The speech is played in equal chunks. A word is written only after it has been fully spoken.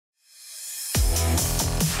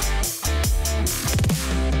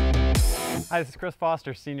Hi, this is Chris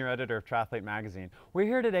Foster, Senior Editor of Triathlete Magazine. We're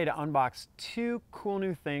here today to unbox two cool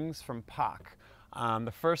new things from POC.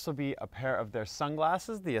 The first will be a pair of their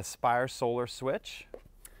sunglasses, the Aspire Solar Switch.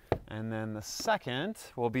 And then the second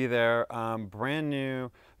will be their brand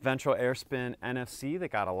new Ventral Airspin NFC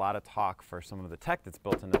that got a lot of talk for some of the tech that's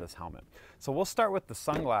built into this helmet. So we'll start with the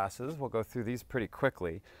sunglasses. We'll go through these pretty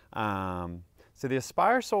quickly. So the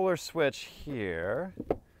Aspire Solar Switch here,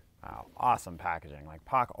 wow, awesome packaging. Like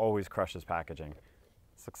POC always crushes packaging.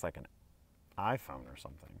 This looks like an iPhone or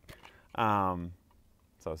something.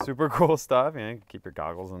 So super cool stuff. You know, keep your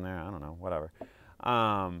goggles in there. I don't know, whatever.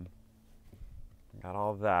 Got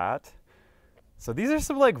all that. So these are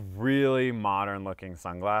some like really modern looking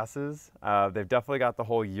sunglasses. They've definitely got the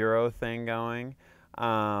whole Euro thing going.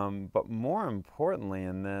 But more importantly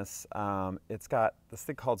in this, it's got this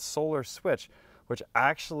thing called Solar Switch, which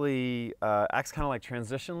actually acts kind of like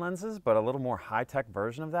transition lenses, but a little more high-tech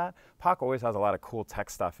version of that. POC always has a lot of cool tech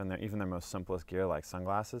stuff in there, even their most simplest gear like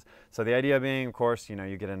sunglasses. So the idea being, of course, you know,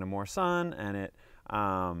 you get into more sun and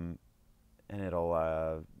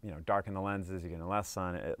it'll you know, darken the lenses. You get into less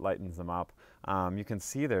sun, it lightens them up. You can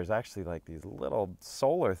see there's actually like these little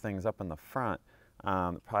solar things up in the front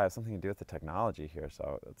that probably have something to do with the technology here.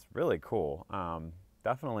 So it's really cool.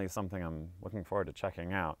 Definitely something I'm looking forward to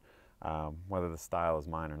checking out. Whether the style is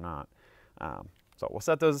mine or not. So we'll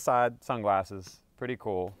set those aside. Sunglasses, pretty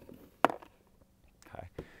cool. Okay.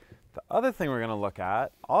 The other thing we're going to look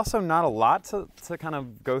at, also not a lot to kind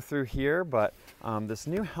of go through here, but this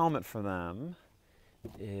new helmet for them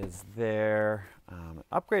is their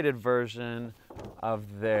upgraded version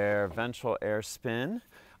of their Ventral Airspin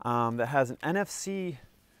that has an NFC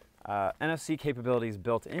capabilities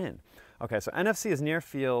built in. Okay, so NFC is near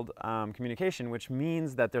field communication, which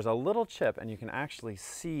means that there's a little chip, and you can actually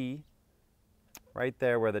see right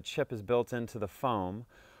there where the chip is built into the foam.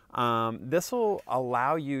 This will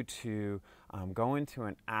allow you to go into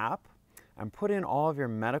an app and put in all of your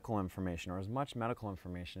medical information, or as much medical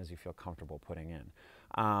information as you feel comfortable putting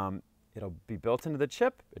in. It'll be built into the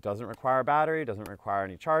chip. It doesn't require a battery, it doesn't require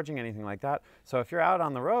any charging, anything like that. So if you're out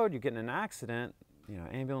on the road, you get in an accident, you know,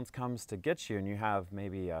 ambulance comes to get you, and you have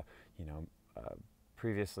maybe a, you know, a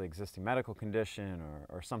previously existing medical condition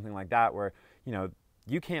or something like that where, you know,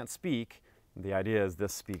 you can't speak. The idea is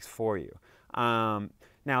this speaks for you. Now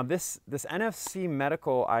this NFC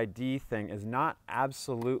medical ID thing is not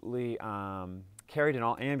absolutely carried in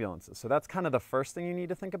all ambulances. So that's kind of the first thing you need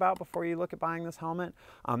to think about before you look at buying this helmet.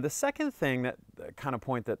 The second thing, that kind of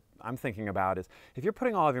point that I'm thinking about, is if you're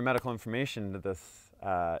putting all of your medical information into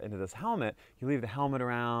this helmet, you leave the helmet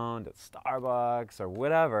around at Starbucks or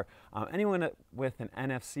whatever, anyone with an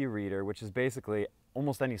NFC reader, which is basically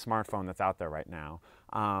almost any smartphone that's out there right now,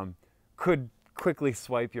 could quickly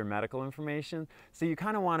swipe your medical information. So you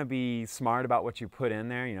kind of want to be smart about what you put in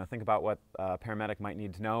there. You know, think about what a paramedic might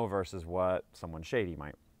need to know versus what someone shady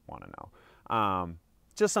might want to know.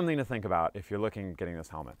 Just something to think about if you're looking at getting this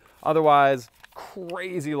helmet. Otherwise,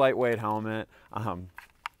 crazy lightweight helmet.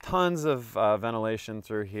 Tons of ventilation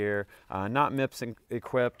through here, not MIPS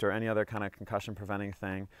equipped or any other kind of concussion preventing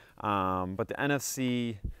thing. But the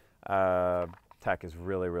NFC tech is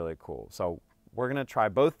really, really cool. So we're going to try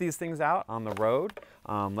both these things out on the road,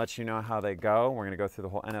 let you know how they go. We're going to go through the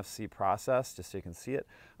whole NFC process just so you can see it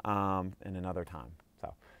in another time.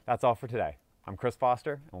 So that's all for today. I'm Chris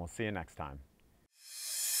Foster, and we'll see you next time.